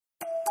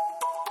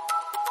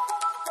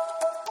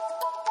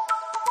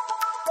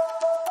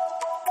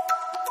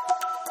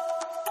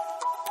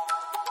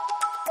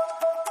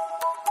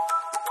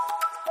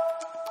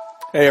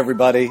Hey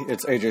everybody,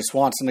 it's AJ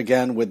Swanson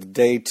again with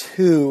day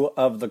 2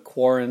 of the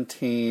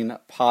Quarantine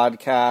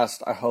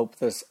Podcast. I hope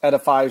this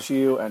edifies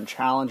you and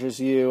challenges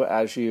you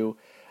as you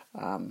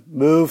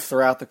move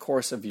throughout the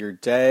course of your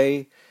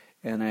day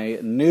in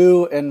a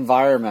new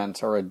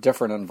environment or a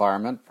different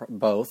environment,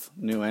 both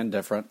new and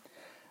different.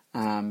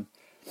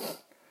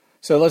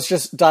 So let's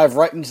just dive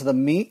right into the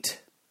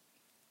meat.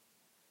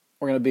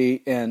 We're going to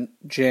be in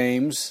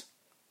James.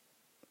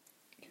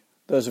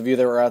 Those of you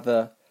that were at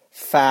the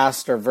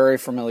fast are very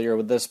familiar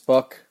with this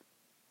book.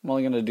 I'm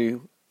only going to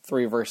do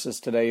 3 verses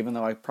today, even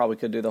though I probably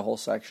could do the whole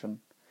section.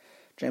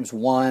 James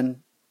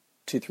 1,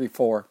 2, 3,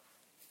 4.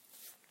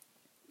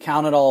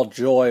 Count it all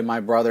joy, my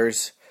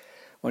brothers,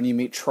 when you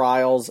meet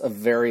trials of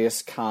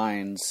various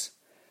kinds.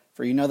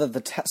 For you know that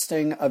the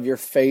testing of your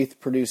faith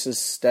produces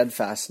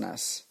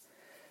steadfastness.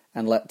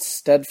 And let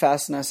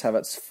steadfastness have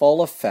its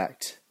full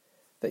effect,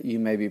 that you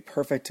may be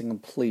perfect and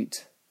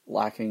complete,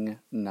 lacking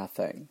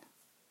nothing.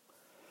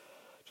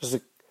 Just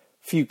a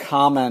few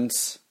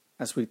comments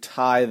as we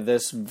tie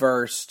this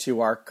verse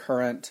to our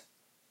current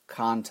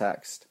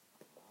context.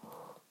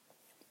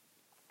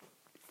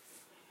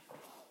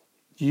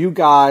 You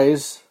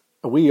guys,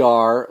 we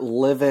are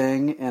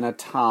living in a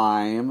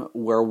time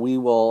where we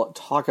will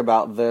talk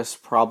about this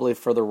probably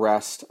for the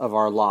rest of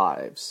our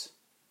lives.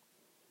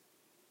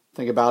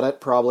 Think about it,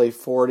 probably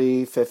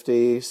 40,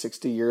 50,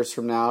 60 years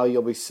from now,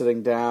 you'll be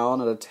sitting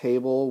down at a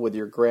table with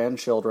your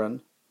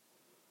grandchildren.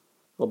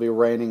 It'll be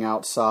raining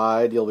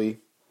outside. You'll be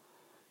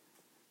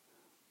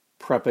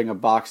prepping a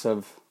box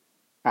of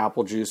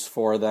apple juice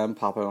for them,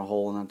 popping a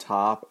hole in the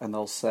top, and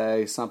they'll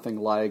say something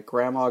like,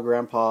 "Grandma,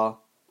 Grandpa, I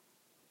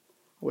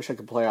wish I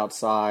could play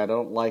outside. I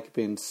don't like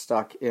being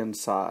stuck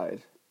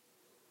inside."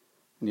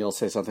 And you'll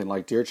say something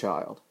like, "Dear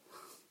child,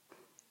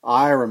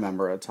 I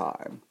remember a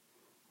time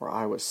where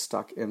I was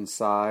stuck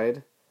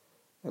inside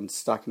and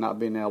stuck not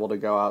being able to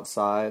go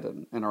outside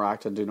and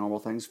interact and do normal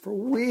things for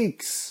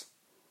weeks.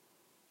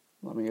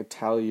 Let me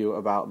tell you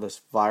about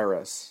this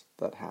virus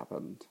that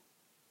happened."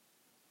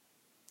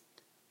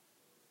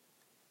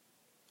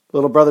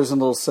 Little brothers and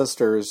little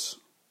sisters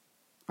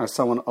are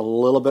someone a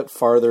little bit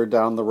farther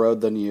down the road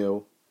than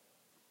you.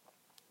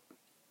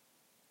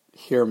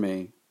 Hear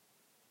me.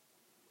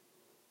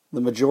 The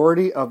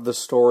majority of the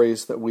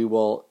stories that we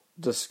will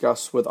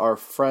discuss with our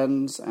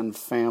friends and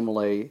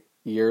family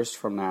years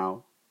from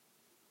now,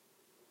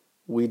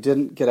 we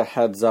didn't get a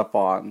heads up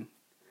on.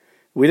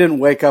 We didn't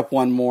wake up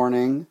one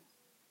morning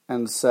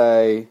and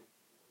say,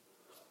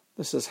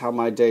 "This is how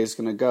my day's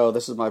going to go.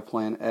 This is my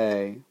plan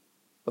A."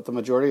 But the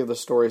majority of the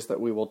stories that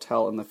we will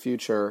tell in the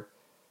future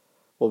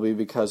will be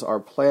because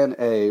our plan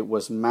A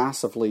was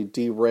massively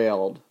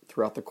derailed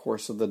throughout the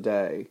course of the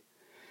day.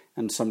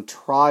 And some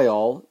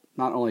trial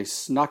not only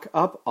snuck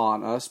up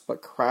on us,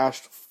 but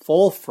crashed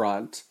full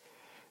front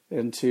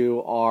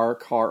into our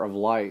car of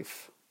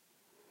life.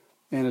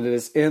 And it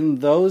is in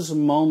those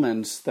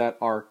moments that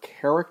our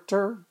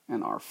character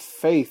and our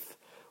faith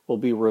will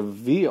be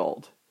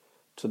revealed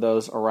to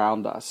those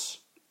around us.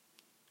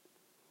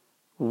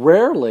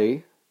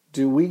 Rarely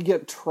do we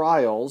get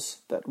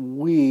trials that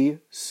we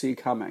see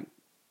coming.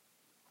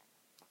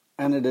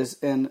 And it is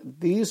in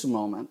these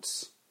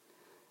moments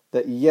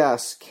that,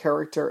 yes,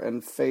 character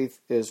and faith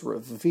is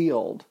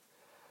revealed,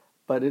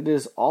 but it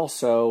is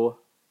also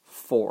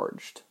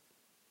forged.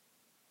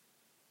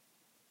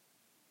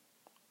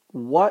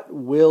 What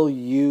will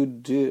you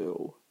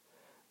do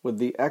with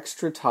the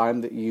extra time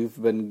that you've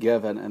been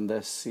given in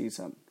this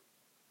season?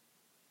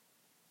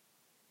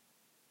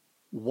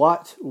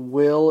 What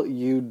will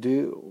you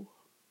do?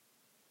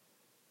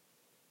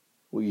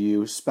 Will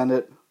you spend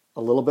it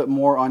a little bit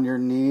more on your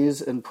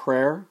knees in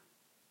prayer?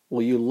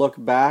 Will you look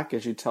back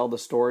as you tell the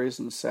stories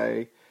and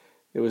say,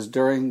 "It was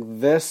during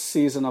this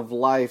season of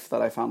life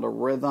that I found a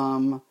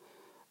rhythm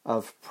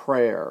of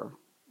prayer.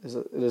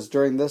 It is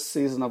during this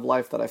season of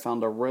life that I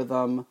found a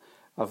rhythm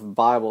of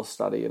Bible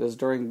study. It is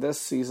during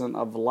this season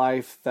of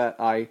life that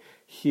I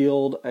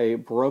healed a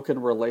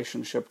broken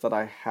relationship that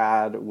I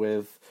had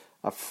with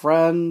a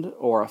friend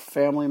or a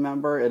family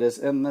member. It is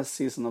in this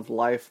season of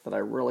life that I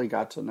really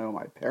got to know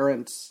my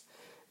parents.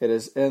 It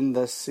is in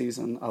this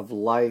season of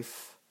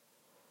life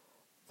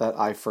that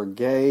I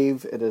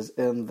forgave. It is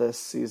in this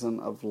season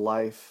of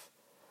life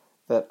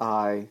that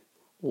I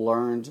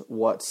learned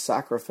what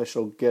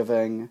sacrificial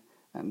giving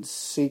and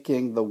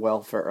seeking the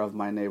welfare of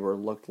my neighbor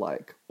looked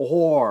like."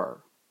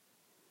 Or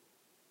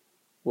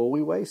will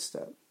we waste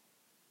it?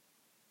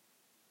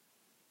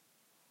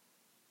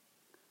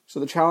 So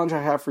the challenge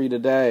I have for you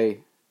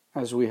today,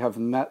 as we have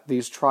met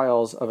these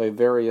trials of a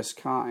various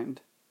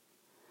kind,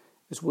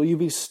 is will you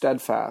be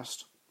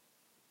steadfast?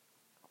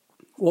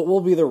 What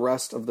will be the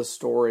rest of the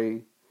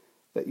story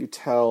that you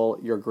tell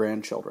your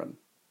grandchildren?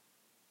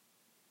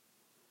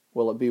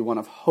 Will it be one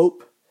of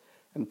hope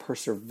and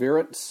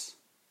perseverance?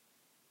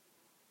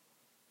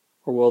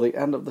 Or will the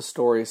end of the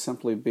story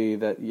simply be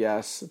that,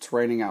 yes, it's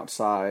raining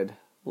outside,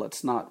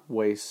 let's not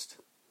waste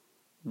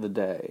the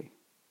day?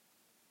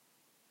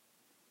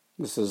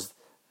 This is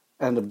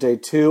end of day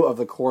 2 of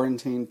the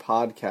Quarantine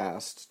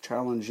Podcast.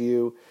 Challenge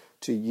you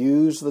to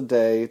use the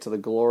day to the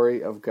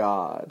glory of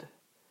God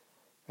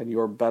and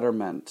your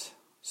betterment,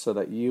 so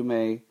that you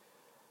may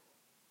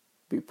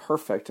be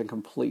perfect and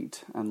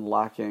complete and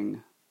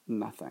lacking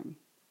nothing.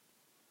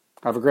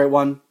 Have a great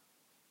one.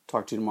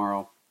 Talk to you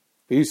tomorrow.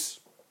 Peace.